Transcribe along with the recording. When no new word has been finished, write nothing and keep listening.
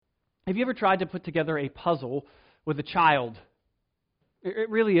Have you ever tried to put together a puzzle with a child? It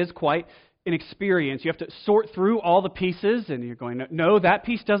really is quite an experience. You have to sort through all the pieces, and you're going, no, that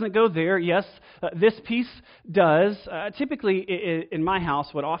piece doesn't go there. Yes, this piece does. Typically, in my house,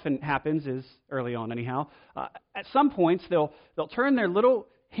 what often happens is, early on anyhow, at some points they'll turn their little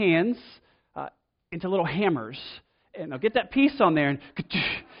hands into little hammers, and they'll get that piece on there, and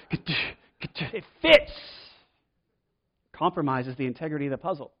it fits. Compromises the integrity of the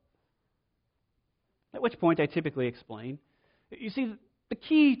puzzle. At which point I typically explain, you see, the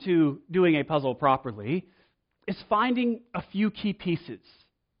key to doing a puzzle properly is finding a few key pieces.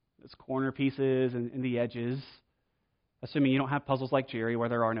 Those corner pieces and the edges, assuming you don't have puzzles like Jerry where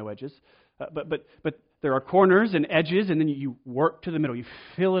there are no edges. But there are corners and edges, and then you work to the middle. You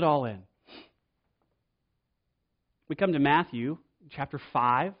fill it all in. We come to Matthew chapter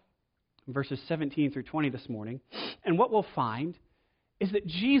 5, verses 17 through 20 this morning, and what we'll find is that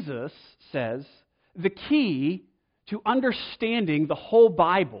Jesus says the key to understanding the whole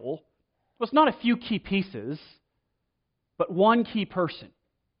Bible was not a few key pieces, but one key person,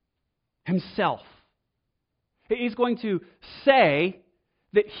 himself. He's going to say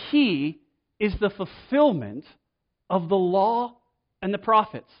that he is the fulfillment of the law and the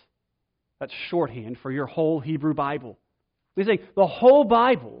prophets. That's shorthand for your whole Hebrew Bible. He's saying the whole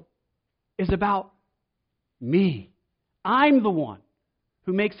Bible is about me. I'm the one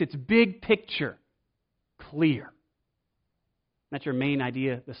who makes its big picture clear. That's your main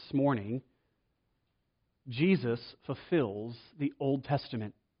idea this morning. Jesus fulfills the Old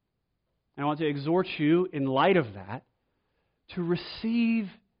Testament. And I want to exhort you, in light of that, to receive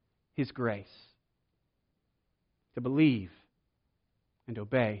His grace, to believe and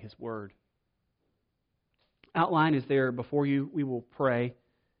obey His Word. Outline is there before you. We will pray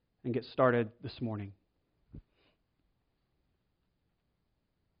and get started this morning.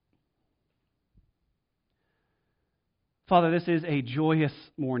 Father, this is a joyous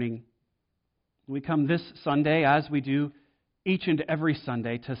morning. We come this Sunday, as we do each and every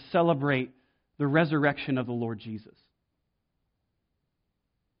Sunday, to celebrate the resurrection of the Lord Jesus.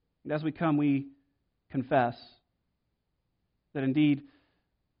 And as we come, we confess that indeed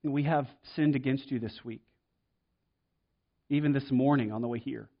we have sinned against you this week, even this morning on the way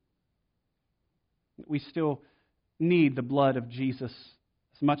here. We still need the blood of Jesus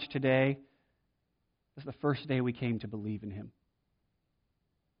as much today as the first day we came to believe in Him.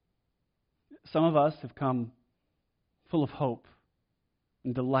 Some of us have come full of hope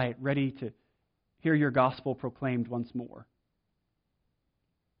and delight, ready to hear your gospel proclaimed once more.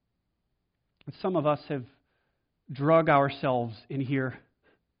 And some of us have drug ourselves in here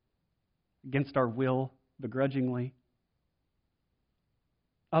against our will, begrudgingly.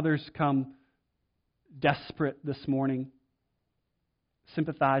 Others come desperate this morning,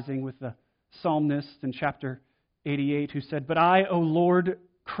 sympathizing with the psalmist in chapter 88 who said, "But I, O Lord,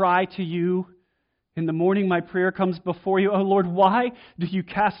 cry to you. In the morning my prayer comes before you. O Lord, why do you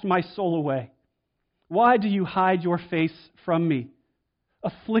cast my soul away? Why do you hide your face from me?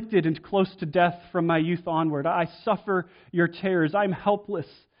 Afflicted and close to death from my youth onward, I suffer your terrors. I am helpless.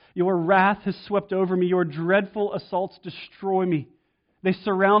 Your wrath has swept over me. Your dreadful assaults destroy me. They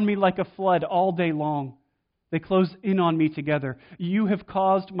surround me like a flood all day long. They close in on me together. You have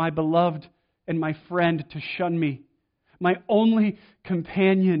caused my beloved and my friend to shun me. My only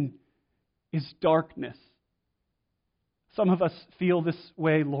companion is darkness." Some of us feel this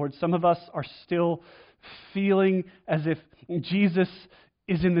way, Lord. Some of us are still feeling as if Jesus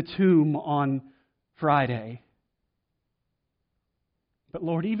is in the tomb on Friday. But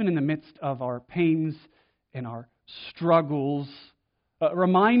Lord, even in the midst of our pains and our struggles,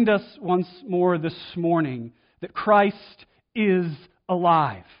 remind us once more this morning that Christ is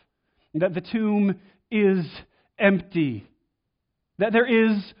alive, that the tomb is empty, that there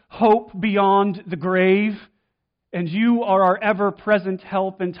is hope beyond the grave, and you are our ever-present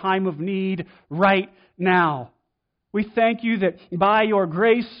help in time of need right now. We thank you that by your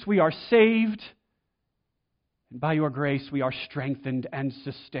grace we are saved, and by your grace we are strengthened and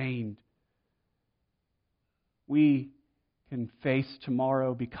sustained. We can face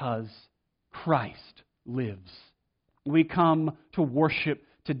tomorrow because Christ lives. We come to worship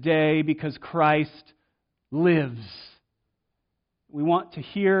today because Christ lives. We want to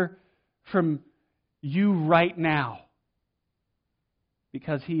hear from you right now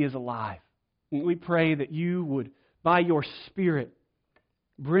because He is alive. And we pray that you would, by your Spirit,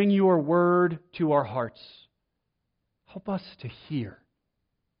 bring your word to our hearts. Help us to hear,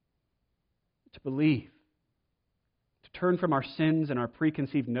 to believe, to turn from our sins and our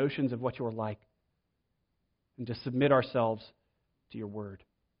preconceived notions of what you're like, and to submit ourselves to your word.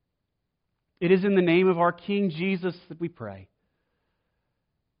 It is in the name of our King Jesus that we pray.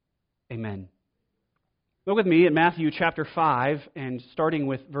 Amen. Look with me at Matthew chapter 5 and starting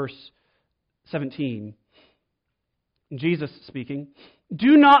with verse 17. Jesus speaking,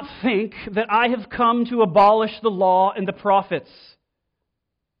 "Do not think that I have come to abolish the law and the prophets.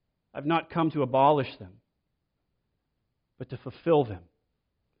 I've not come to abolish them, but to fulfill them.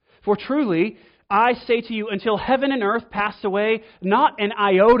 For truly, I say to you, until heaven and earth pass away, not an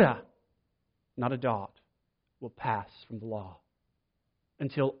iota, not a dot, will pass from the law,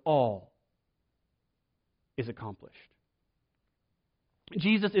 until all is accomplished."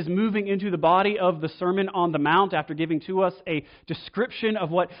 Jesus is moving into the body of the Sermon on the Mount after giving to us a description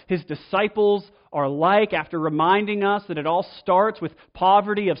of what his disciples are like, after reminding us that it all starts with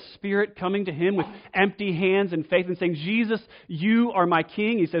poverty of spirit coming to him with empty hands and faith and saying, "Jesus, you are my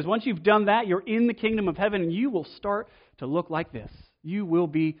King." He says, once you've done that, you're in the kingdom of heaven and you will start to look like this. You will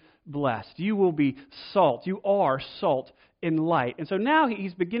be blessed. You will be salt. You are salt and light. And so now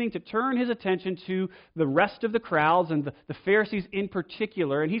he's beginning to turn his attention to the rest of the crowds and the Pharisees in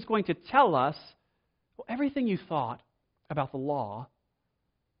particular, and he's going to tell us, well, everything you thought about the law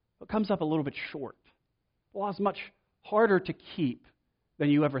comes up a little bit short. The law is much harder to keep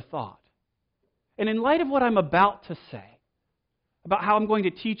than you ever thought. And in light of what I'm about to say, about how I'm going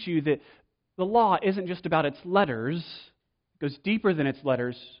to teach you that the law isn't just about its letters, it goes deeper than its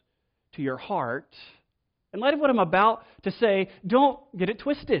letters to your heart. In light of what I'm about to say, don't get it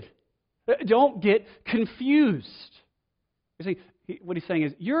twisted. Don't get confused. You see, what he's saying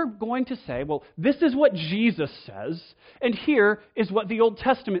is, you're going to say, well, this is what Jesus says, and here is what the Old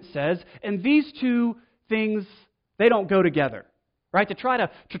Testament says, and these two things, they don't go together. Right? To try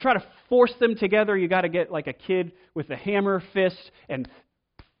to force them together, you got to get like a kid with a hammer fist and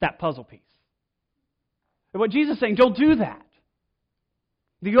that puzzle piece. And what Jesus is saying, don't do that.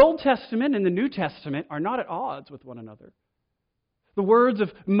 The Old Testament and the New Testament are not at odds with one another. The words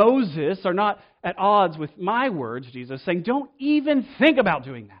of Moses are not at odds with my words, Jesus is saying, don't even think about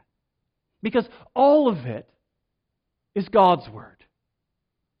doing that. Because all of it is God's Word.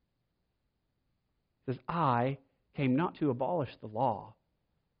 It says, I came not to abolish the law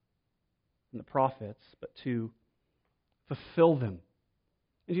and the prophets, but to fulfill them.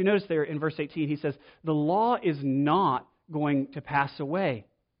 And you notice there in verse 18, he says, the law is not going to pass away.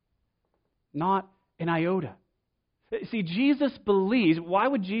 Not an iota. See, Jesus believes, why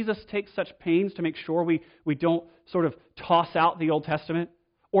would Jesus take such pains to make sure we don't sort of toss out the Old Testament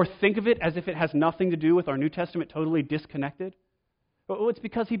or think of it as if it has nothing to do with our New Testament, totally disconnected? Well, it's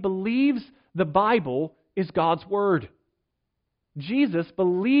because he believes the Bible is God's Word. Jesus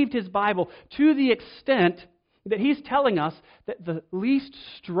believed his Bible to the extent that he's telling us that the least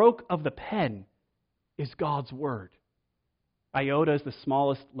stroke of the pen is God's Word. Iota is the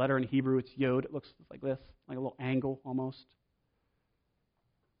smallest letter in Hebrew. It's yod. It looks like this, like a little angle almost.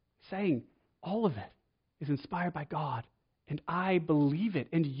 Saying all of it is inspired by God, and I believe it,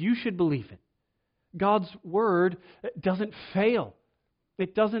 and you should believe it. God's Word doesn't fail.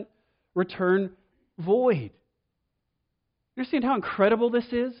 It doesn't return void. You understand how incredible this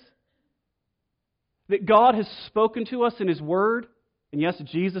is? That God has spoken to us in His Word. And yes,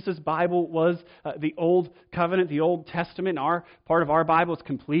 Jesus' Bible was the Old Covenant, the Old Testament. Our part of our Bible is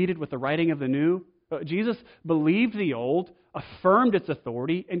completed with the writing of the New. Jesus believed the Old, affirmed its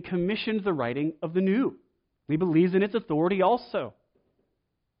authority, and commissioned the writing of the New. He believes in its authority also.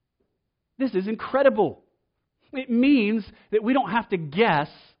 This is incredible. It means that we don't have to guess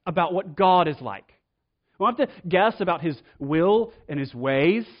about what God is like. We don't have to guess about His will and His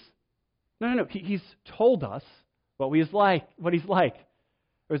ways. No. He's told us what He's like.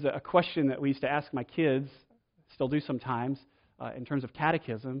 There's a question that we used to ask my kids, still do sometimes, in terms of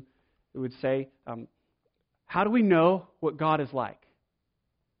catechism. It would say, how do we know what God is like?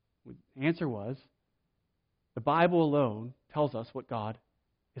 The answer was, the Bible alone tells us what God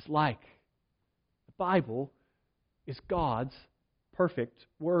is like. The Bible is God's perfect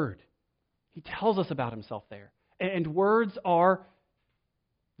Word. He tells us about Himself there. And words are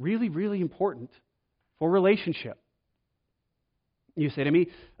really, really important for relationship. You say to me,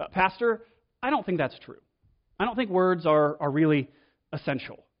 Pastor, I don't think that's true. I don't think words are really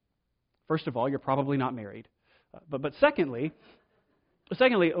essential. First of all, you're probably not married. But secondly,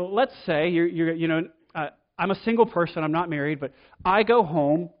 let's say I'm a single person, I'm not married, but I go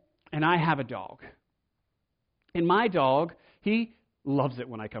home and I have a dog. And my dog, he loves it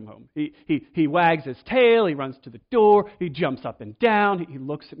when I come home. He wags his tail, he runs to the door, he jumps up and down, he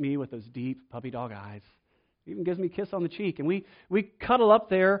looks at me with those deep puppy dog eyes. He even gives me a kiss on the cheek. And we cuddle up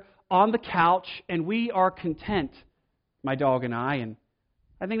there on the couch, and we are content, my dog and I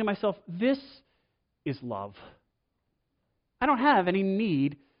I think to myself, this is love. I don't have any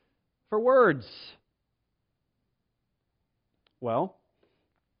need for words. Well,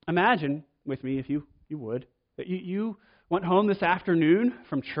 imagine with me, if you would, that you went home this afternoon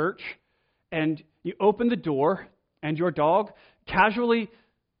from church and you opened the door and your dog casually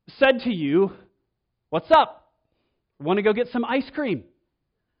said to you, "What's up? Want to go get some ice cream?"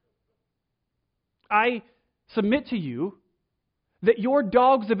 I submit to you that your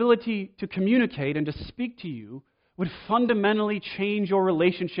dog's ability to communicate and to speak to you would fundamentally change your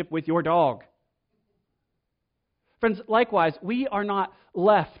relationship with your dog. Friends, likewise, we are not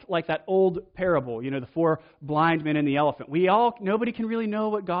left like that old parable, the 4 blind men and the elephant. Nobody can really know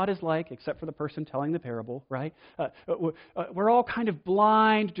what God is like except for the person telling the parable, right? We're all kind of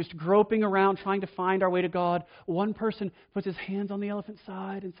blind, just groping around, trying to find our way to God. One person puts his hands on the elephant's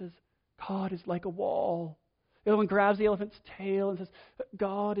side and says, "God is like a wall." The other one grabs the elephant's tail and says,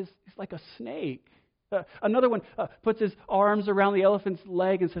 "God is like a snake." Another one puts his arms around the elephant's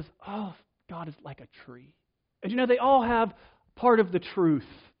leg and says, "Oh, God is like a tree." And they all have part of the truth.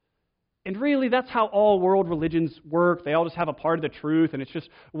 And really, that's how all world religions work. They all just have a part of the truth, and it's just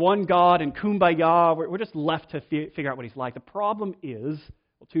one God and kumbaya. We're just left to figure out what he's like. The problem is,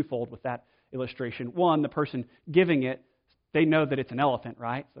 twofold with that illustration. One, the person giving it, they know that it's an elephant,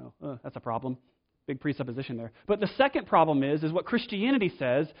 right? So that's a problem. Big presupposition there. But the second problem is what Christianity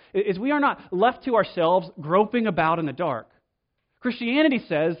says, is we are not left to ourselves groping about in the dark. Christianity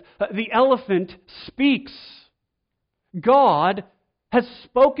says the elephant speaks. God has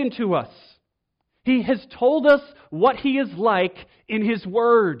spoken to us. He has told us what He is like in His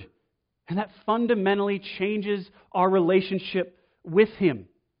Word. And that fundamentally changes our relationship with Him.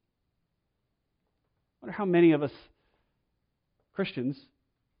 I wonder how many of us Christians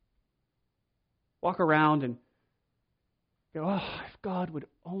walk around and go, "Oh, if God would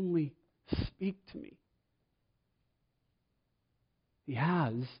only speak to me." He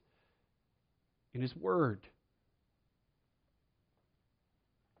has in His Word.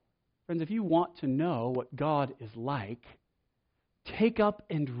 Friends, if you want to know what God is like, take up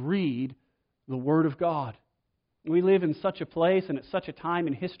and read the Word of God. We live in such a place and at such a time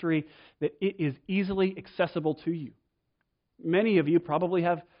in history that it is easily accessible to you. Many of you probably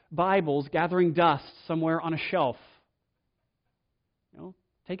have Bibles gathering dust somewhere on a shelf.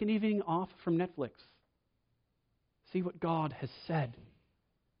 Take an evening off from Netflix. See what God has said.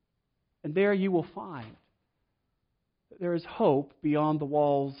 And there you will find that there is hope beyond the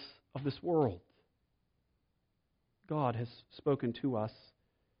walls of this world. God has spoken to us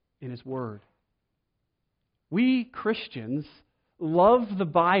in His Word. We Christians love the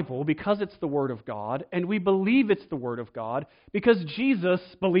Bible because it's the Word of God, and we believe it's the Word of God because Jesus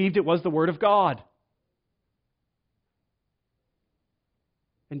believed it was the Word of God.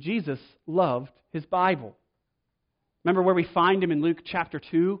 And Jesus loved His Bible. Remember where we find Him in Luke chapter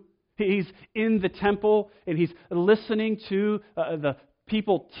 2? He's in the temple, and He's listening to the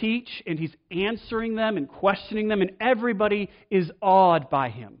people teach, and He's answering them and questioning them, and everybody is awed by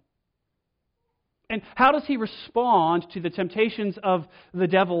Him. And how does He respond to the temptations of the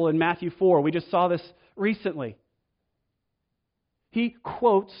devil in Matthew 4? We just saw this recently. He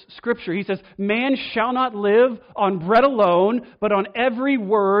quotes Scripture. He says, "Man shall not live on bread alone, but on every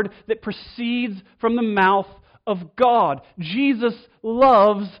word that proceeds from the mouth of God." Jesus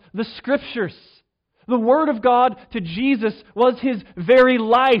loves the Scriptures. The Word of God to Jesus was His very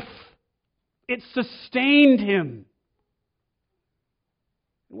life. It sustained Him.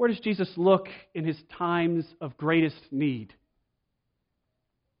 Where does Jesus look in His times of greatest need?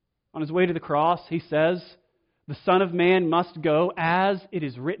 On His way to the cross, He says, "The Son of Man must go as it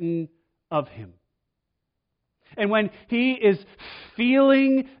is written of Him." And when He is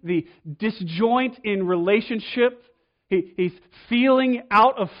feeling the disjoint in relationship, He's feeling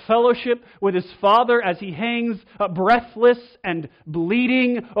out of fellowship with His Father as He hangs breathless and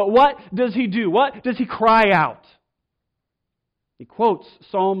bleeding, what does He do? What does He cry out? He quotes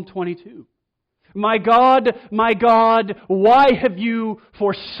Psalm 22. My God, why have you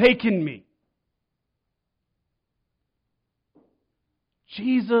forsaken me?"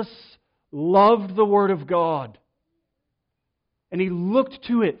 Jesus loved the Word of God, and He looked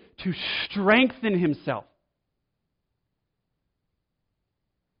to it to strengthen Himself.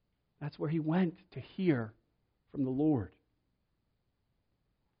 That's where He went to hear from the Lord.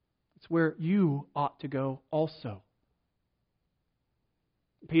 It's where you ought to go also.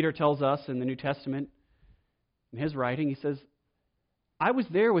 Peter tells us in the New Testament, in his writing, he says, "I was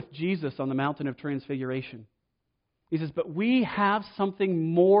there with Jesus on the mountain of Transfiguration." He says, "But we have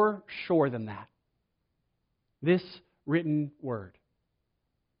something more sure than that. This written word.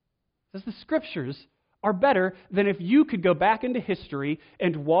 It says the Scriptures are better than if you could go back into history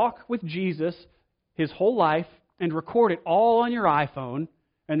and walk with Jesus his whole life and record it all on your iPhone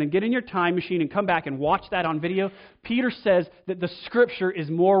and then get in your time machine and come back and watch that on video. Peter says that the Scripture is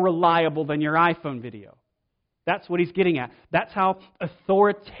more reliable than your iPhone video. That's what he's getting at. That's how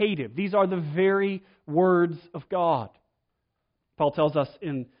authoritative. These are the very words of God. Paul tells us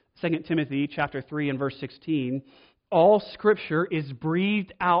in 2 Timothy chapter 3 and verse 16, all Scripture is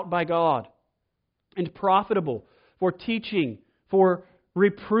breathed out by God and profitable for teaching, for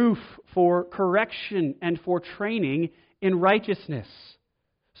reproof, for correction, and for training in righteousness,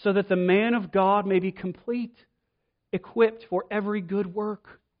 so that the man of God may be complete, equipped for every good work.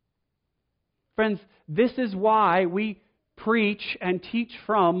 Friends, this is why we preach and teach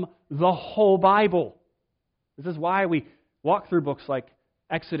from the whole Bible. This is why we walk through books like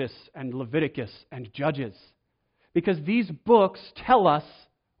Exodus and Leviticus and Judges. Because these books tell us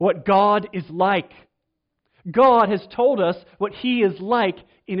what God is like. God has told us what He is like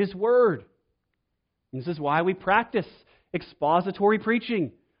in His Word. And this is why we practice expository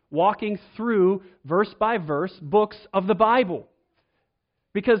preaching, walking through verse by verse books of the Bible.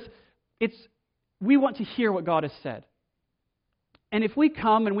 Because we want to hear what God has said. And if we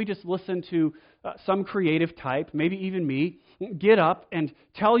come and we just listen to some creative type, maybe even me, get up and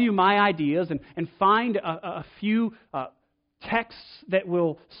tell you my ideas and find a few texts that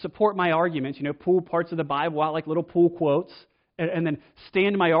will support my arguments, pull parts of the Bible out like little pull quotes, and then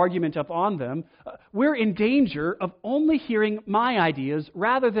stand my argument up on them, we're in danger of only hearing my ideas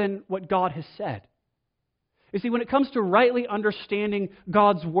rather than what God has said. You see, when it comes to rightly understanding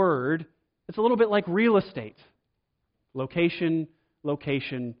God's Word, it's a little bit like real estate. Location,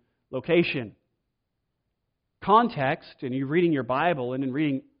 location, location. Context, and you reading your Bible and in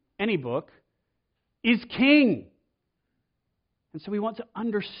reading any book, is king. And so we want to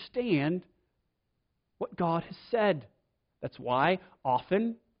understand what God has said. That's why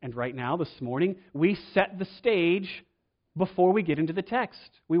often, and right now this morning, we set the stage before we get into the text.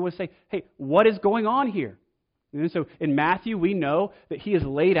 We will say, hey, what is going on here? And so in Matthew, we know that he has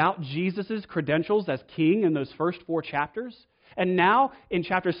laid out Jesus' credentials as king in those first 4 chapters. And now, in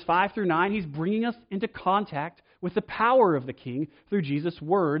chapters 5 through 9, he's bringing us into contact with the power of the king through Jesus'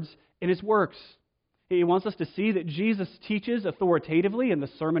 words and his works. He wants us to see that Jesus teaches authoritatively in the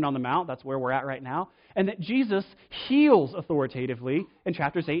Sermon on the Mount. That's where we're at right now. And that Jesus heals authoritatively in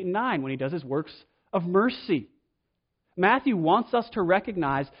chapters 8 and 9 when he does his works of mercy. Matthew wants us to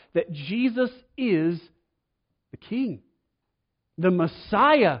recognize that Jesus is the King, the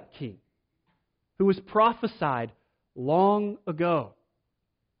Messiah King, who was prophesied long ago.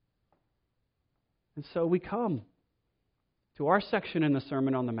 And so we come to our section in the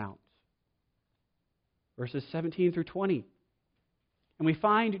Sermon on the Mount, verses 17 through 20. And we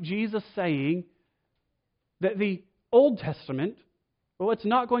find Jesus saying that the Old Testament, well, it's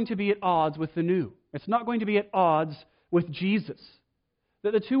not going to be at odds with the New. It's not going to be at odds with Jesus.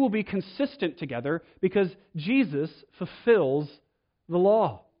 That the two will be consistent together because Jesus fulfills the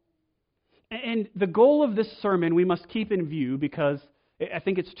law. And the goal of this sermon we must keep in view because I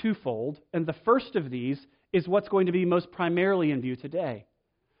think it's twofold. And the first of these is what's going to be most primarily in view today.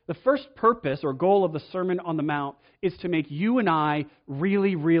 The first purpose or goal of the Sermon on the Mount is to make you and I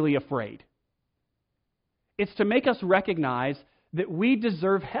really, really afraid. It's to make us recognize that we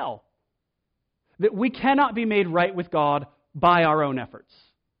deserve hell. That we cannot be made right with God by our own efforts.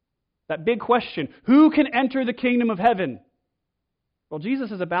 That big question, who can enter the kingdom of heaven? Well,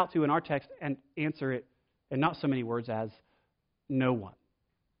 Jesus is about to, in our text, and answer it in not so many words as no one.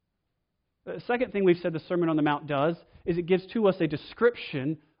 The second thing we've said the Sermon on the Mount does is it gives to us a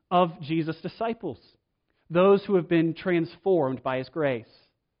description of Jesus' disciples, those who have been transformed by His grace.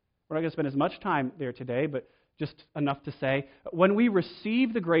 We're not going to spend as much time there today, but just enough to say, when we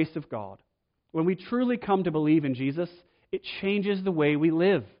receive the grace of God, when we truly come to believe in Jesus, it changes the way we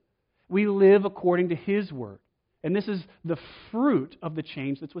live. We live according to His Word. And this is the fruit of the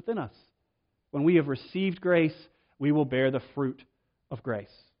change that's within us. When we have received grace, we will bear the fruit of grace.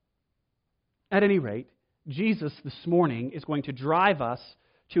 At any rate, Jesus this morning is going to drive us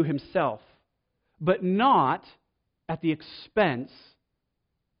to Himself, but not at the expense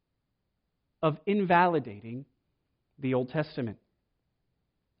of invalidating the Old Testament.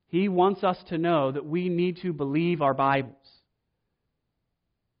 He wants us to know that we need to believe our Bibles.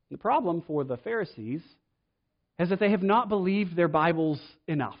 The problem for the Pharisees is that they have not believed their Bibles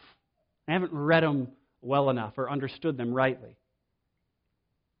enough. They haven't read them well enough or understood them rightly.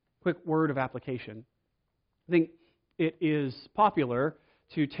 Quick word of application. I think it is popular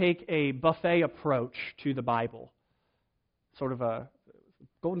to take a buffet approach to the Bible. Sort of a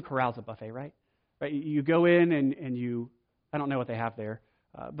Golden Corral's a buffet, right? Right? You go in and you, I don't know what they have there,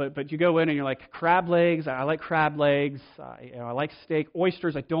 but you go in and you're like, crab legs, I like crab legs, I like steak.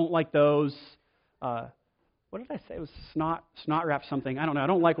 Oysters, I don't like those. What did I say? It was snot wrap something. I don't know. I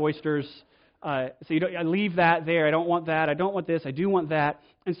don't like oysters. I leave that there. I don't want that. I don't want this. I do want that.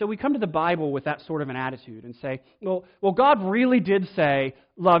 And so we come to the Bible with that sort of an attitude and say, well, God really did say,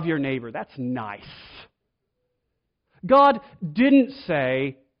 love your neighbor. That's nice. God didn't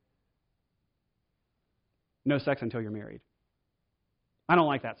say, no sex until you're married. I don't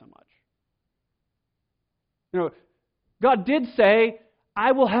like that so much. God did say,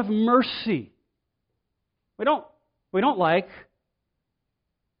 I will have mercy. We don't like.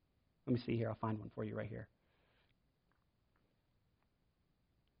 Let me see here. I'll find one for you right here.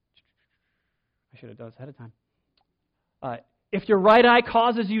 I should have done this ahead of time. If your right eye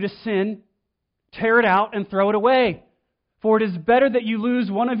causes you to sin, tear it out and throw it away. For it is better that you lose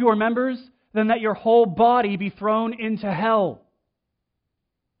one of your members than that your whole body be thrown into hell.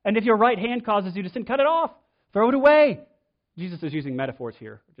 And if your right hand causes you to sin, cut it off. Throw it away. Jesus is using metaphors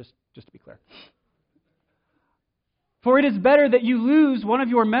here, just to be clear. For it is better that you lose one of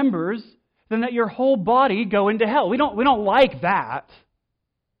your members than that your whole body go into hell. We don't like that.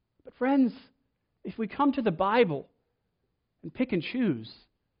 But friends, if we come to the Bible and pick and choose,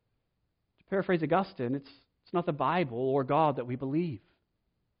 to paraphrase Augustine, it's not the Bible or God that we believe.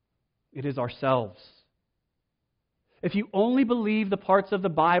 It is ourselves. If you only believe the parts of the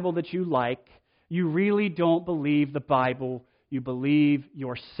Bible that you like, you really don't believe the Bible. You believe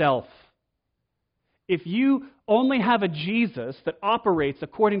yourself. If you only have a Jesus that operates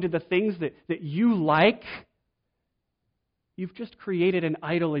according to the things that you like, you've just created an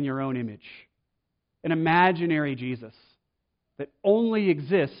idol in your own image, an imaginary Jesus that only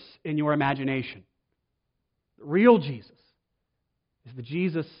exists in your imagination. The real Jesus is the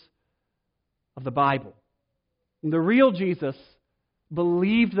Jesus of the Bible. And the real Jesus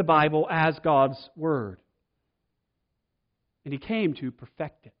believed the Bible as God's Word. And He came to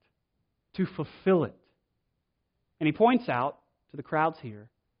perfect it, to fulfill it. And He points out to the crowds here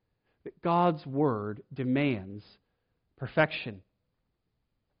that God's Word demands perfection.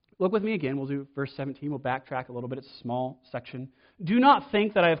 Look with me again. We'll do verse 17. We'll backtrack a little bit. It's a small section. Do not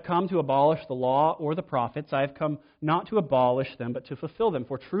think that I have come to abolish the law or the prophets. I have come not to abolish them, but to fulfill them.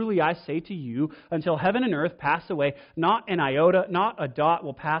 For truly I say to you, until heaven and earth pass away, not an iota, not a dot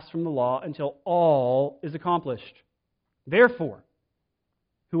will pass from the law until all is accomplished. Therefore,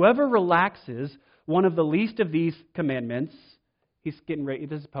 whoever relaxes one of the least of these commandments, he's getting ready.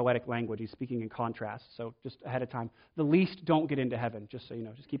 This is poetic language. He's speaking in contrast. So just ahead of time, the least don't get into heaven. Just so you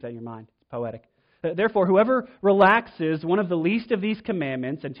know, just keep that in your mind. It's poetic. Therefore, whoever relaxes one of the least of these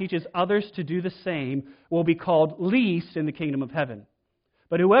commandments and teaches others to do the same will be called least in the kingdom of heaven.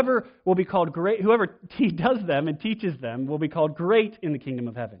 But whoever will be called great, whoever does them and teaches them will be called great in the kingdom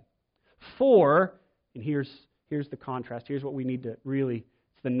of heaven. For, and here's the contrast. Here's what we need to really,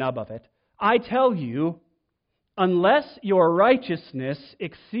 it's the nub of it. I tell you, unless your righteousness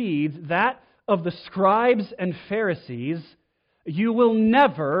exceeds that of the scribes and Pharisees, you will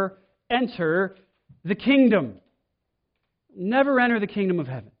never enter the kingdom. Never enter the kingdom of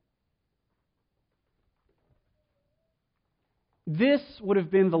heaven. This would have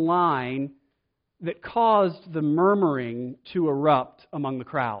been the line that caused the murmuring to erupt among the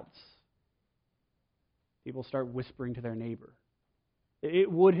crowds. People start whispering to their neighbor.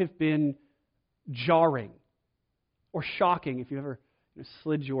 It would have been jarring or shocking if you ever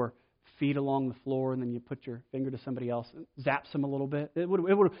slid your feet along the floor and then you put your finger to somebody else and zaps them a little bit. It would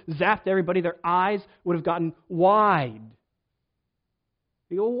have zapped everybody. Their eyes would have gotten wide.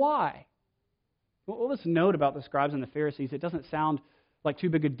 You go, why? Well, let's note about the scribes and the Pharisees. It doesn't sound like too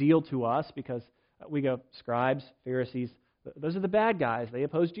big a deal to us because we go, scribes, Pharisees, those are the bad guys. They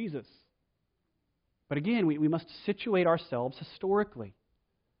oppose Jesus. But again, we must situate ourselves historically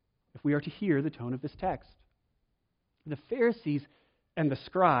if we are to hear the tone of this text. The Pharisees and the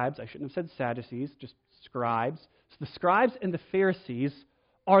scribes, I shouldn't have said Sadducees, just scribes. So the scribes and the Pharisees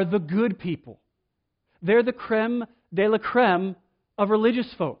are the good people. They're the creme de la creme of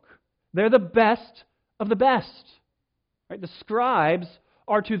religious folk. They're the best of the best. Right? The scribes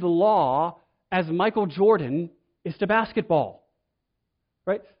are to the law as Michael Jordan is to basketball.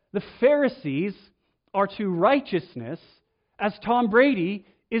 Right? The Pharisees are to righteousness as Tom Brady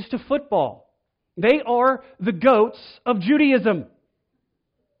is to football. They are the goats of Judaism.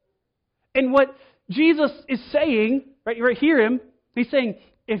 And what Jesus is saying, right, you hear him, he's saying,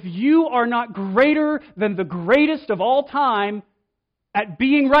 if you are not greater than the greatest of all time at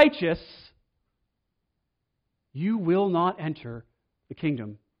being righteous, you will not enter the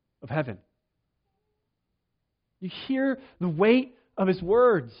kingdom of heaven. You hear the weight of his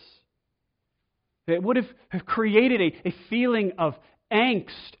words. It would have created a feeling of angst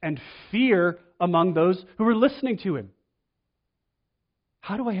and fear among those who were listening to him.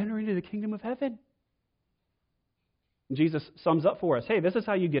 How do I enter into the kingdom of heaven? And Jesus sums up for us. Hey, this is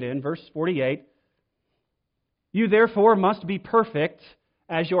how you get in. Verse 48. You therefore must be perfect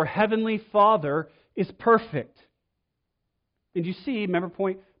as your heavenly Father is perfect. And you see, remember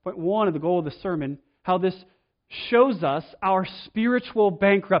point one of the goal of the sermon, how this shows us our spiritual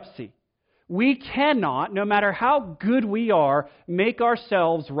bankruptcy. We cannot, no matter how good we are, make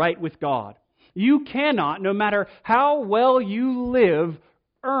ourselves right with God. You cannot, no matter how well you live,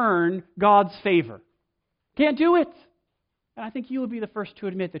 earn God's favor. Can't do it. And I think you would be the first to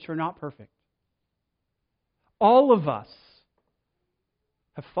admit that you're not perfect. All of us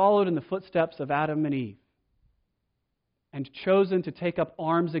have followed in the footsteps of Adam and Eve and chosen to take up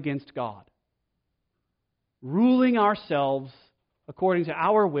arms against God, ruling ourselves according to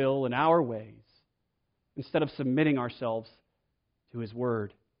our will and our ways, instead of submitting ourselves to His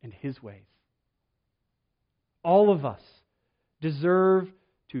Word and His ways. All of us deserve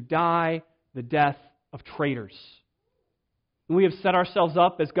to die the death of traitors. We have set ourselves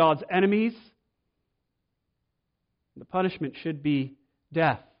up as God's enemies. The punishment should be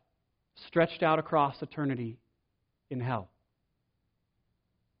death, stretched out across eternity in hell.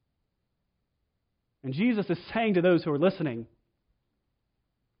 And Jesus is saying to those who are listening,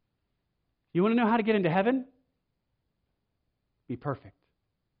 you want to know how to get into heaven? Be perfect.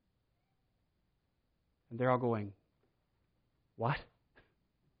 And they're all going, what?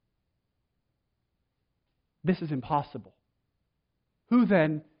 This is impossible. Who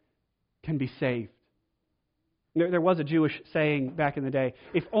then can be saved? There was a Jewish saying back in the day,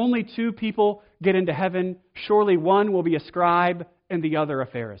 if only two people get into heaven, surely one will be a scribe and the other a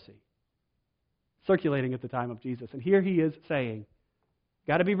Pharisee. Circulating at the time of Jesus. And here he is saying, you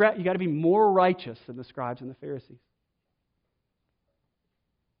got to be more righteous than the scribes and the Pharisees.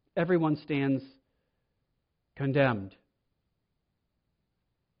 Everyone stands condemned.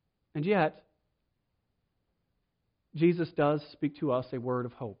 And yet, Jesus does speak to us a word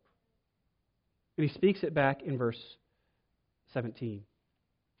of hope. And he speaks it back in verse 17.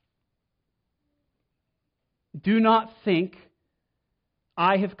 Do not think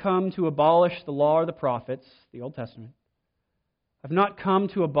I have come to abolish the law or the prophets, the Old Testament. I've not come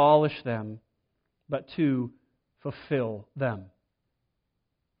to abolish them, but to fulfill them.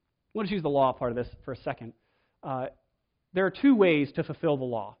 I want to use the law part of this for a second. There are two ways to fulfill the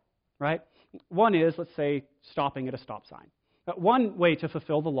law, right? One is, let's say, stopping at a stop sign. One way to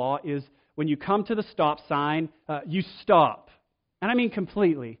fulfill the law is when you come to the stop sign, you stop. And I mean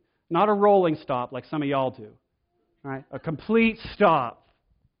completely, not a rolling stop like some of y'all do. Right? A complete stop.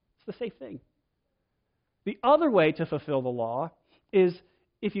 It's the safe thing. The other way to fulfill the law is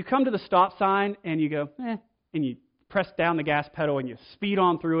if you come to the stop sign and you go, and you press down the gas pedal and you speed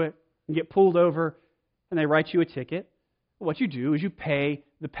on through it and get pulled over and they write you a ticket, what you do is you pay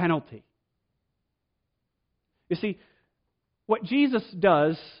the penalty. You see, what Jesus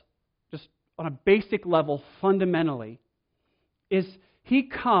does, just on a basic level, fundamentally, is He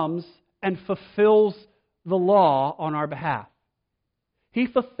comes and fulfills the law on our behalf. He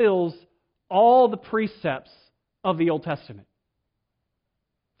fulfills all the precepts of the Old Testament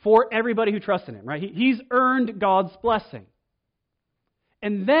for everybody who trusts in Him, right? He's earned God's blessing.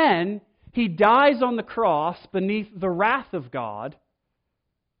 And then He dies on the cross beneath the wrath of God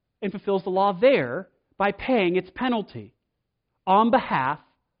and fulfills the law there by paying its penalty on behalf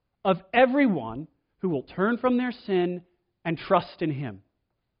of everyone who will turn from their sin and trust in Him,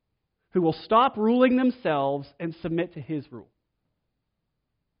 who will stop ruling themselves and submit to His rule.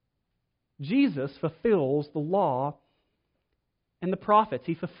 Jesus fulfills the law and the prophets.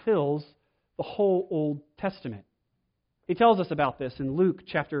 He fulfills the whole Old Testament. He tells us about this in Luke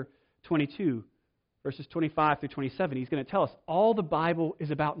chapter 22, verses 25 through 27. He's going to tell us all the Bible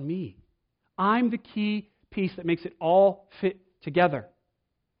is about me. I'm the key piece that makes it all fit together.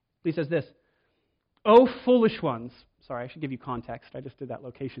 He says this, "O foolish ones." Sorry, I should give you context. I just did that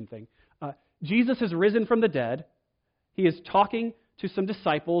location thing. Jesus has risen from the dead. He is talking to some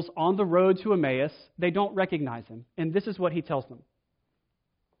disciples on the road to Emmaus. They don't recognize Him. And this is what He tells them.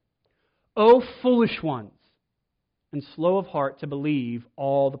 "O foolish ones, and slow of heart to believe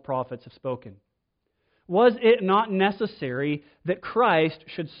all the prophets have spoken. Was it not necessary that Christ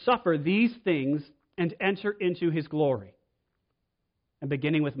should suffer these things and enter into His glory?" And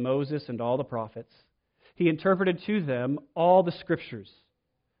beginning with Moses and all the prophets, He interpreted to them all the Scriptures,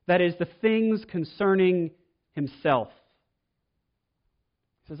 that is, the things concerning Himself.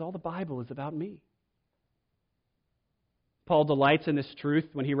 He says, all the Bible is about me. Paul delights in this truth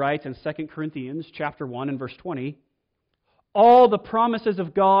when he writes in 2 Corinthians chapter 1 and verse 20, all the promises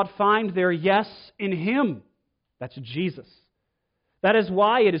of God find their yes in Him. That's Jesus. That is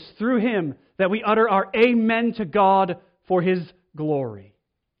why it is through Him that we utter our amen to God for His glory.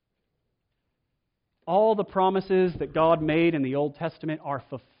 All the promises that God made in the Old Testament are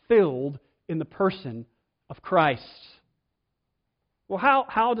fulfilled in the person of Christ. Well,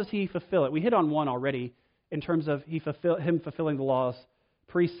 how does He fulfill it? We hit on one already in terms of Him fulfilling the law's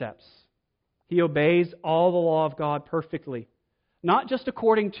precepts. He obeys all the law of God perfectly, not just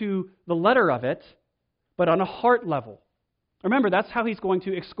according to the letter of it, but on a heart level. Remember, that's how He's going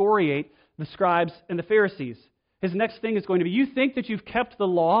to excoriate the scribes and the Pharisees. His next thing is going to be, you think that you've kept the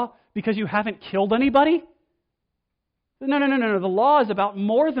law because you haven't killed anybody? No. The law is about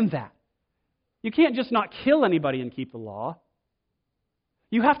more than that. You can't just not kill anybody and keep the law.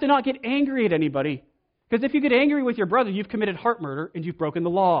 You have to not get angry at anybody. Because if you get angry with your brother, you've committed heart murder and you've broken the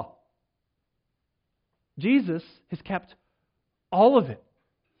law. Jesus has kept all of it.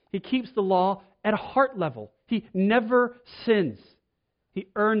 He keeps the law at a heart level. He never sins. He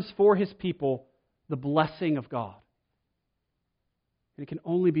earns for His people the blessing of God. And it can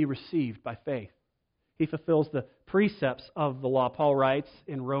only be received by faith. He fulfills the precepts of the law. Paul writes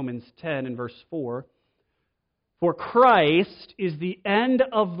in Romans 10 and verse 4, for Christ is the end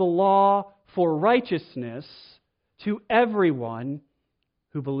of the law for righteousness to everyone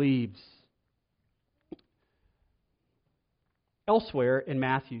who believes. Elsewhere in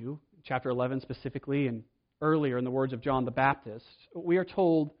Matthew, chapter 11 specifically, and earlier in the words of John the Baptist, we are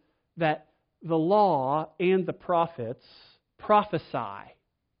told that the law and the prophets prophesy.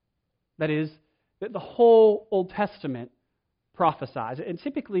 That is, that the whole Old Testament prophesies. And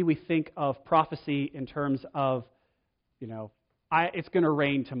typically we think of prophecy in terms of, it's going to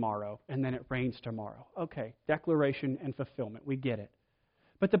rain tomorrow, and then it rains tomorrow. Okay, declaration and fulfillment, we get it.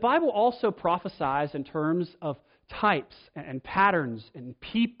 But the Bible also prophesies in terms of types and patterns and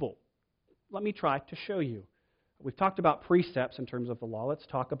people. Let me try to show you. We've talked about precepts in terms of the law. Let's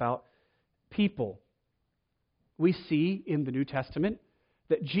talk about people. We see in the New Testament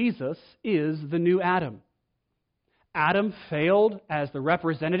that Jesus is the new Adam. Adam failed as the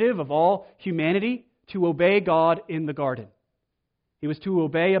representative of all humanity to obey God in the garden. He was to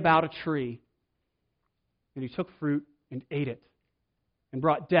obey about a tree, and he took fruit and ate it, and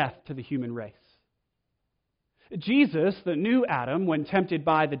brought death to the human race. Jesus, the new Adam, when tempted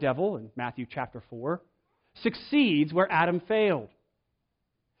by the devil in Matthew chapter 4, succeeds where Adam failed.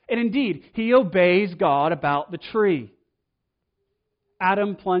 And indeed, he obeys God about the tree.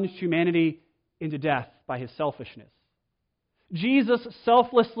 Adam plunged humanity into death by his selfishness. Jesus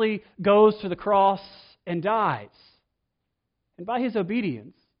selflessly goes to the cross and dies. And by his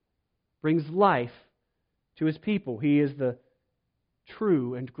obedience, brings life to his people. He is the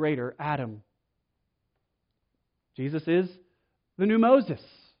true and greater Adam. Jesus is the new Moses.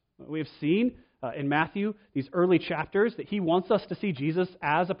 We have seen in Matthew, these early chapters, that he wants us to see Jesus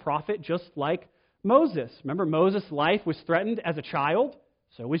as a prophet just like Moses. Remember, Moses' life was threatened as a child,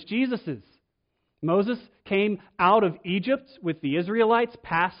 so was Jesus's. Moses came out of Egypt with the Israelites,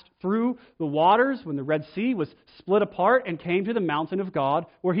 passed through the waters when the Red Sea was split apart, and came to the mountain of God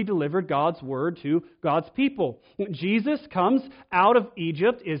where he delivered God's word to God's people. Jesus comes out of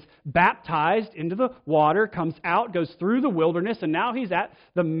Egypt, is baptized into the water, comes out, goes through the wilderness, and now he's at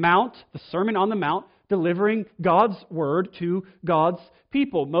the Mount, the Sermon on the Mount, delivering God's word to God's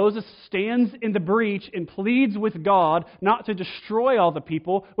people. Moses stands in the breach and pleads with God not to destroy all the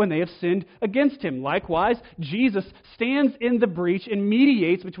people when they have sinned against him. Likewise, Jesus stands in the breach and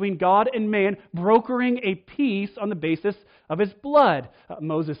mediates between God and man, brokering a peace on the basis of his blood.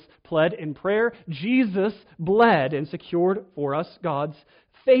 Moses pled in prayer. Jesus bled and secured for us God's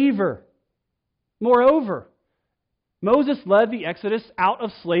favor. Moreover, Moses led the Exodus out of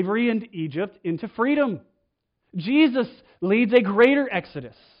slavery in Egypt into freedom. Jesus leads a greater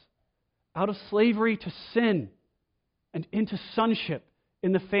Exodus out of slavery to sin and into sonship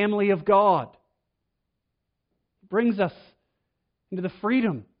in the family of God. He brings us into the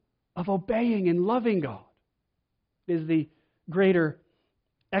freedom of obeying and loving God. It is the greater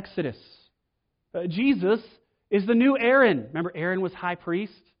Exodus. Jesus is the new Aaron. Remember, Aaron was high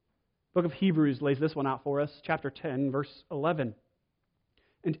priest? The book of Hebrews lays this one out for us, chapter 10, verse 11.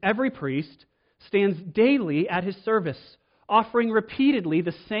 And every priest stands daily at his service, offering repeatedly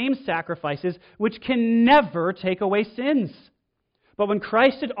the same sacrifices which can never take away sins. But when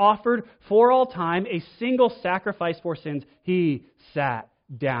Christ had offered for all time a single sacrifice for sins, he sat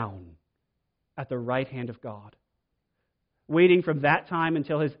down at the right hand of God. waiting from that time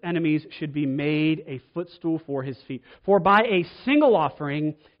until his enemies should be made a footstool for his feet. For by a single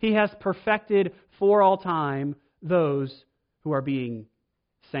offering he has perfected for all time those who are being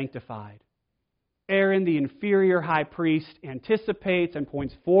sanctified. Aaron, the inferior high priest, anticipates and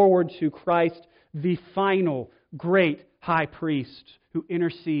points forward to Christ, the final great high priest who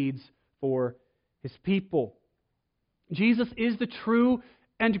intercedes for his people. Jesus is the true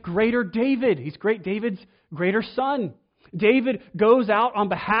and greater David. He's great David's greater son. David goes out on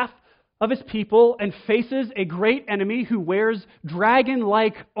behalf of his people and faces a great enemy who wears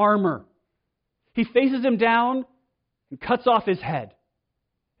dragon-like armor. He faces him down and cuts off his head.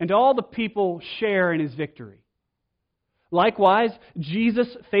 And all the people share in his victory. Likewise, Jesus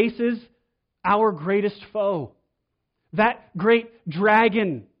faces our greatest foe, that great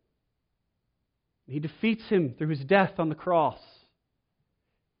dragon. He defeats him through his death on the cross.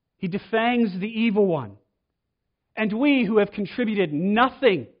 He defangs the evil one. And we who have contributed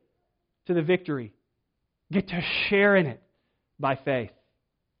nothing to the victory get to share in it by faith.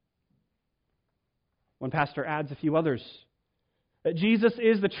 One pastor adds a few others. That Jesus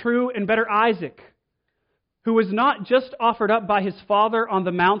is the true and better Isaac, who was not just offered up by his father on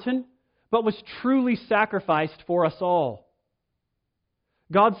the mountain, but was truly sacrificed for us all.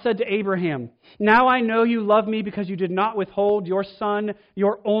 God said to Abraham, "Now I know you love me because you did not withhold your son,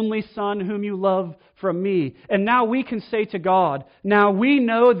 your only son whom you love, from me." And now we can say to God, "Now we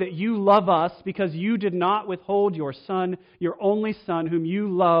know that you love us because you did not withhold your son, your only son whom you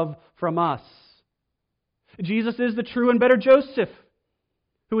love, from us." Jesus is the true and better Joseph,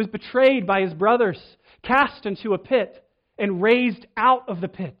 who was betrayed by his brothers, cast into a pit, and raised out of the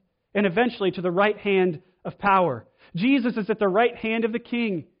pit, and eventually to the right hand of power. Jesus is at the right hand of the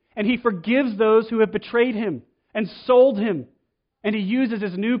King, and he forgives those who have betrayed him and sold him, and he uses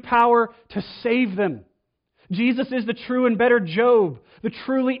his new power to save them. Jesus is the true and better Job, the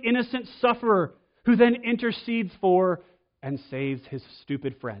truly innocent sufferer, who then intercedes for and saves his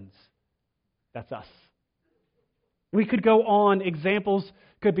stupid friends. That's us. We could go on, examples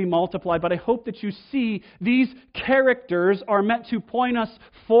could be multiplied, but I hope that you see these characters are meant to point us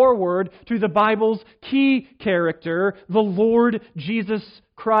forward to the Bible's key character, the Lord Jesus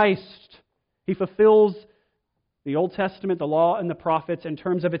Christ. He fulfills the Old Testament, the law, and the prophets in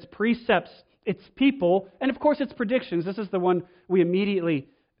terms of its precepts, its people, and of course its predictions. This is the one we immediately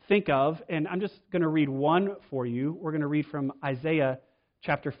think of, and I'm just going to read one for you. We're going to read from Isaiah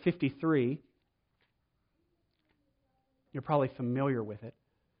chapter 53. You're probably familiar with it.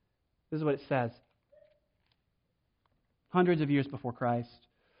 This is what it says. Hundreds of years before Christ.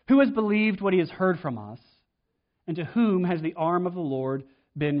 "Who has believed what he has heard from us? And to whom has the arm of the Lord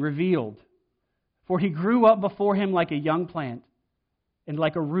been revealed? For he grew up before him like a young plant, and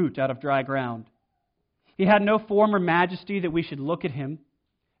like a root out of dry ground. He had no form or majesty that we should look at him,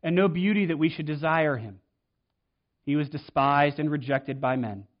 and no beauty that we should desire him. He was despised and rejected by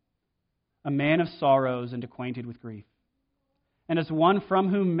men, a man of sorrows and acquainted with grief. And as one from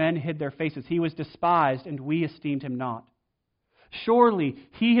whom men hid their faces, he was despised, and we esteemed him not. Surely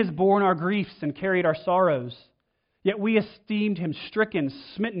he has borne our griefs and carried our sorrows. Yet we esteemed him stricken,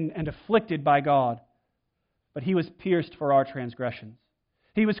 smitten, and afflicted by God. But he was pierced for our transgressions.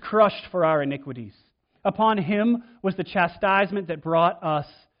 He was crushed for our iniquities. Upon him was the chastisement that brought us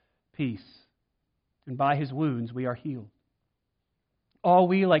peace. And by his wounds we are healed. All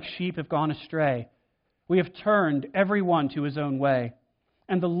we like sheep have gone astray. We have turned every one to his own way,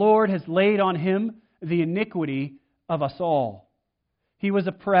 and the Lord has laid on him the iniquity of us all. He was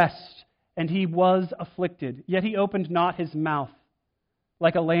oppressed, and he was afflicted, yet he opened not his mouth.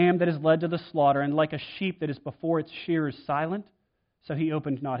 Like a lamb that is led to the slaughter, and like a sheep that is before its shearers silent, so he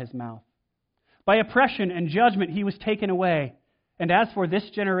opened not his mouth. By oppression and judgment he was taken away. And as for this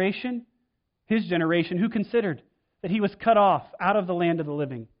generation, his generation, who considered that he was cut off out of the land of the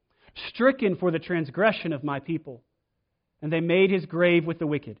living, stricken for the transgression of my people. And they made his grave with the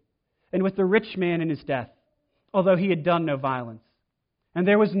wicked, and with the rich man in his death, although he had done no violence. And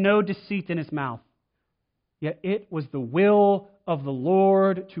there was no deceit in his mouth. Yet it was the will of the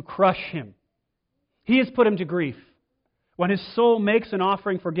Lord to crush him. He has put him to grief. When his soul makes an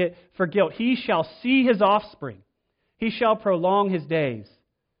offering for guilt, he shall see his offspring. He shall prolong his days.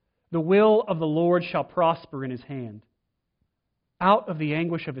 The will of the Lord shall prosper in his hand. Out of the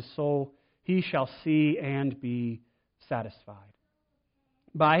anguish of his soul he shall see and be satisfied.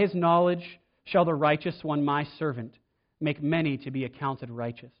 By his knowledge shall the righteous one, my servant, make many to be accounted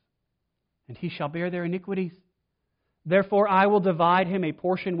righteous, and he shall bear their iniquities. Therefore I will divide him a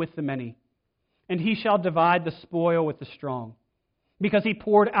portion with the many, and he shall divide the spoil with the strong, because he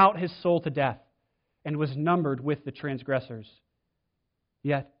poured out his soul to death, and was numbered with the transgressors.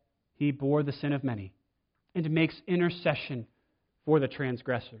 Yet he bore the sin of many and makes intercession for the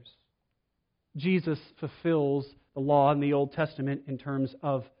transgressors. Jesus fulfills the law in the Old Testament in terms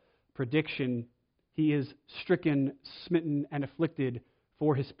of prediction. He is stricken, smitten, and afflicted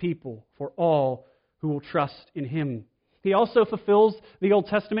for His people, for all who will trust in Him. He also fulfills the Old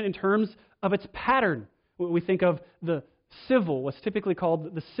Testament in terms of its pattern. When we think of the civil, what's typically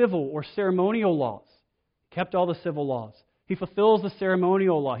called the civil or ceremonial laws. He kept all the civil laws. He fulfills the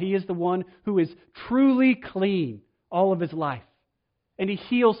ceremonial law. He is the one who is truly clean all of His life. And He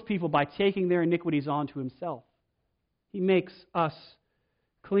heals people by taking their iniquities onto Himself. He makes us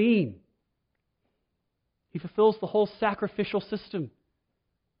clean. He fulfills the whole sacrificial system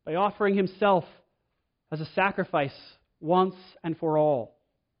by offering Himself as a sacrifice once and for all.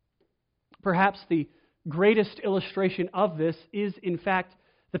 Perhaps the greatest illustration of this is, in fact,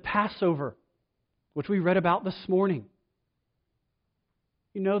 the Passover, which we read about this morning.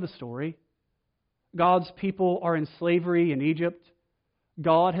 You know the story. God's people are in slavery in Egypt.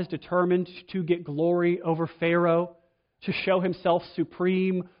 God has determined to get glory over Pharaoh, to show Himself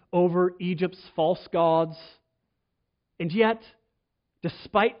supreme over Egypt's false gods. And yet,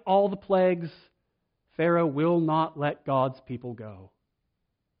 despite all the plagues, Pharaoh will not let God's people go.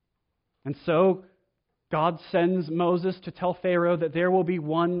 And so, God sends Moses to tell Pharaoh that there will be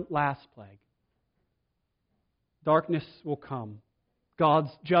one last plague. Darkness will come.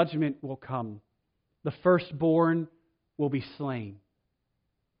 God's judgment will come. The firstborn will be slain.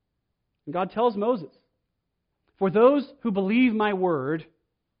 And God tells Moses, "For those who believe my word,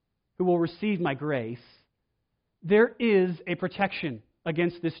 who will receive my grace, there is a protection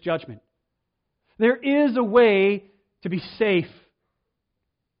against this judgment. There is a way to be safe."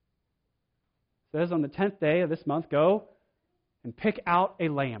 It says on the 10th day of this month, go and pick out a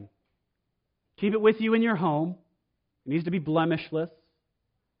lamb. Keep it with you in your home. It needs to be blemishless.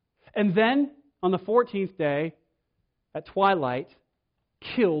 And then, on the 14th day, at twilight,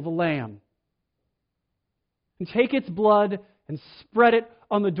 kill the lamb. And take its blood and spread it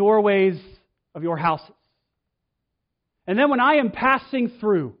on the doorways of your houses. And then when I am passing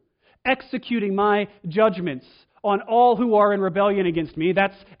through, executing my judgments on all who are in rebellion against me,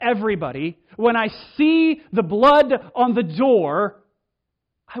 that's everybody, when I see the blood on the door,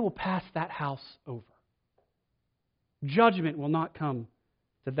 I will pass that house over. Judgment will not come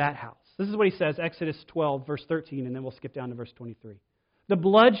to that house. This is what he says, Exodus 12, verse 13, and then we'll skip down to verse 23. The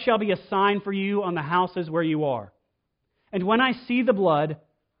blood shall be a sign for you on the houses where you are. And when I see the blood,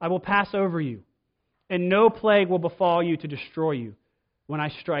 I will pass over you, and no plague will befall you to destroy you when I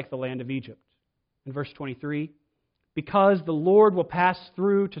strike the land of Egypt. In verse 23, because the Lord will pass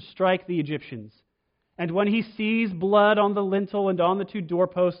through to strike the Egyptians. And when He sees blood on the lintel and on the two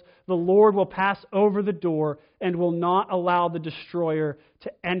doorposts, the Lord will pass over the door and will not allow the destroyer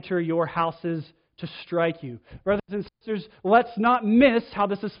to enter your houses to strike you. Brothers and sisters, let's not miss how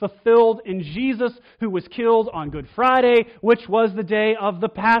this is fulfilled in Jesus, who was killed on Good Friday, which was the day of the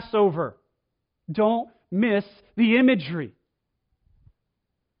Passover. Don't miss the imagery.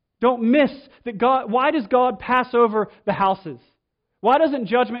 Don't miss that God. Why does God pass over the houses? Why doesn't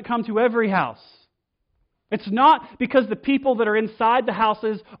judgment come to every house? It's not because the people that are inside the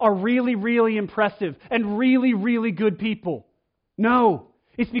houses are really, really impressive and really, really good people. No,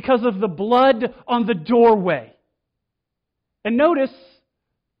 it's because of the blood on the doorway. And notice,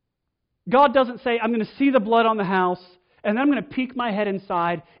 God doesn't say, I'm going to see the blood on the house, and then I'm going to peek my head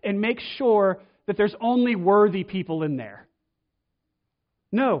inside and make sure that there's only worthy people in there.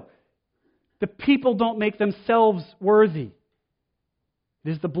 No, the people don't make themselves worthy.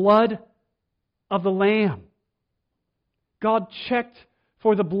 It is the blood of the Lamb. God checked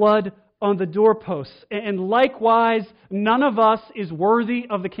for the blood on the doorposts. And likewise, none of us is worthy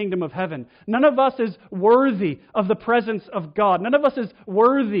of the kingdom of heaven. None of us is worthy of the presence of God. None of us is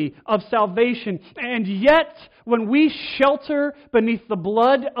worthy of salvation. And yet, when we shelter beneath the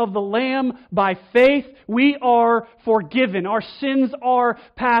blood of the Lamb by faith, we are forgiven. Our sins are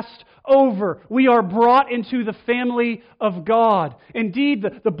passed over. We are brought into the family of God. Indeed,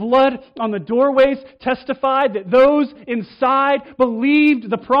 the blood on the doorways testified that those inside believed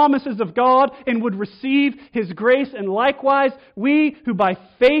the promises of God and would receive His grace. And likewise, we who by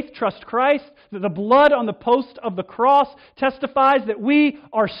faith trust Christ, that the blood on the post of the cross testifies that we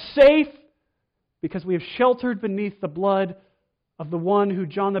are safe because we have sheltered beneath the blood of the one who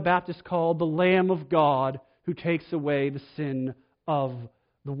John the Baptist called the Lamb of God, who takes away the sin of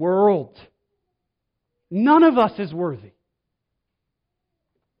the world. None of us is worthy.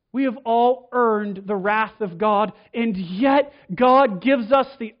 We have all earned the wrath of God, and yet God gives us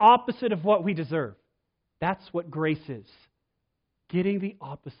the opposite of what we deserve. That's what grace is. Getting the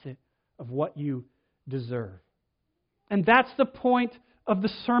opposite of what you deserve. And that's the point of the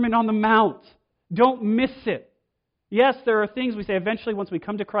Sermon on the Mount. Don't miss it. Yes, there are things we say eventually once we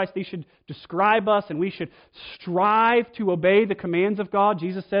come to Christ, these should describe us and we should strive to obey the commands of God.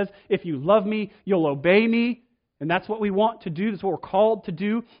 Jesus says, if you love me, you'll obey me. And that's what we want to do. That's what we're called to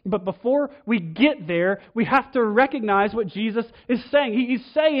do. But before we get there, we have to recognize what Jesus is saying. He's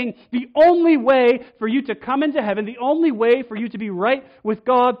saying the only way for you to come into heaven, the only way for you to be right with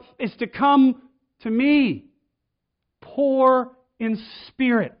God is to come to me. Poor in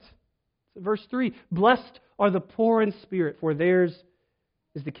spirit. Verse 3, blessed are the poor in spirit, for theirs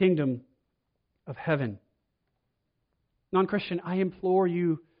is the kingdom of heaven. Non-Christian, I implore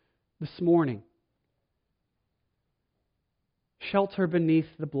you this morning, shelter beneath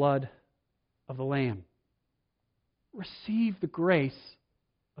the blood of the Lamb. Receive the grace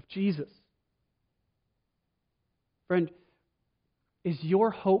of Jesus. Friend, is your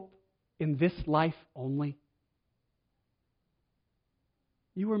hope in this life only?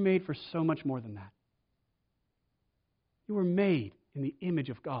 You were made for so much more than that. You were made in the image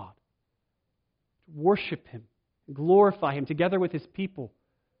of God to worship Him, glorify Him together with His people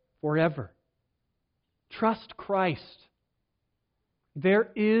forever. Trust Christ. There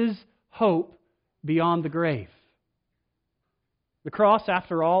is hope beyond the grave. The cross,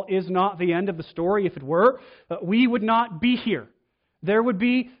 after all, is not the end of the story. If it were, we would not be here. There would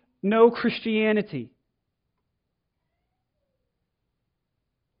be no Christianity.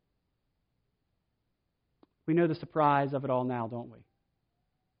 We know the surprise of it all now, don't we?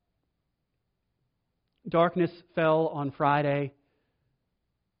 Darkness fell on Friday.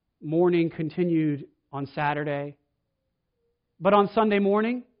 Morning continued on Saturday. But on Sunday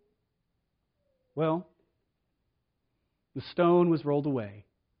morning, well, the stone was rolled away.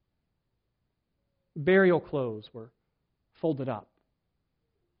 Burial clothes were folded up.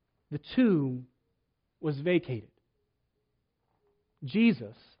 The tomb was vacated.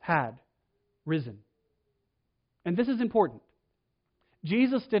 Jesus had risen. And this is important.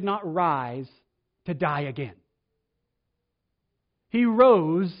 Jesus did not rise to die again. He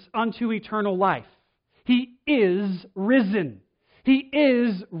rose unto eternal life. He is risen. He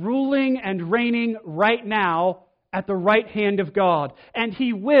is ruling and reigning right now at the right hand of God. And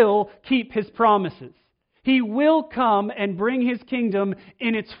He will keep His promises. He will come and bring His kingdom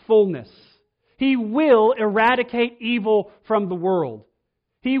in its fullness. He will eradicate evil from the world.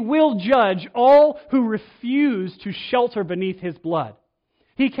 He will judge all who refuse to shelter beneath His blood.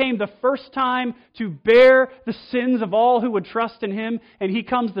 He came the first time to bear the sins of all who would trust in Him, and He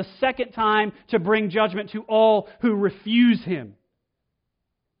comes the second time to bring judgment to all who refuse Him.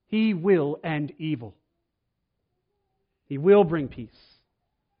 He will end evil. He will bring peace.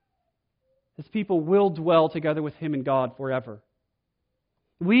 His people will dwell together with Him and God forever.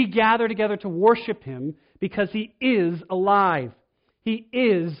 We gather together to worship Him because He is alive. He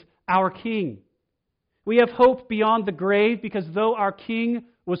is our King. We have hope beyond the grave because though our King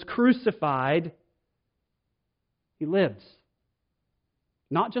was crucified, He lives.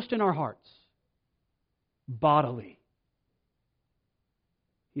 Not just in our hearts, bodily.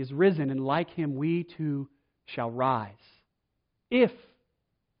 He is risen, and like Him, we too shall rise. If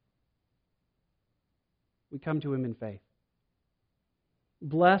we come to Him in faith.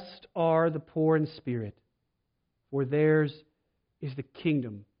 Blessed are the poor in spirit, for theirs is the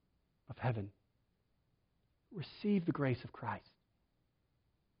kingdom of heaven. Receive the grace of Christ.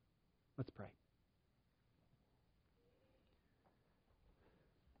 Let's pray.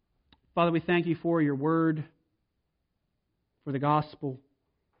 Father, we thank You for Your word, for the gospel,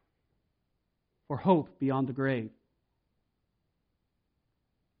 for hope beyond the grave.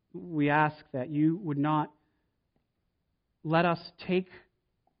 We ask that You would not let us take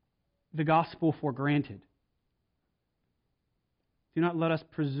the gospel for granted. Do not let us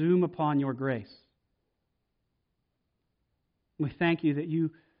presume upon Your grace. We thank You that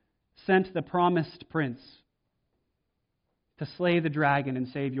You sent the promised Prince to slay the dragon and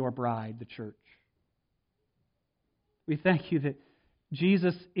save Your bride, the church. We thank You that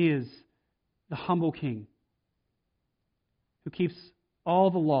Jesus is the humble King who keeps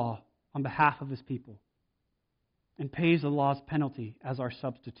all the law on behalf of His people and pays the law's penalty as our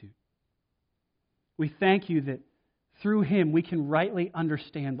substitute. We thank You that through Him we can rightly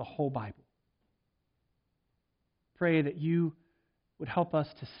understand the whole Bible. Pray that You would help us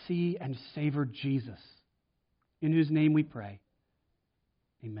to see and savor Jesus, in whose name we pray.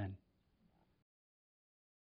 Amen.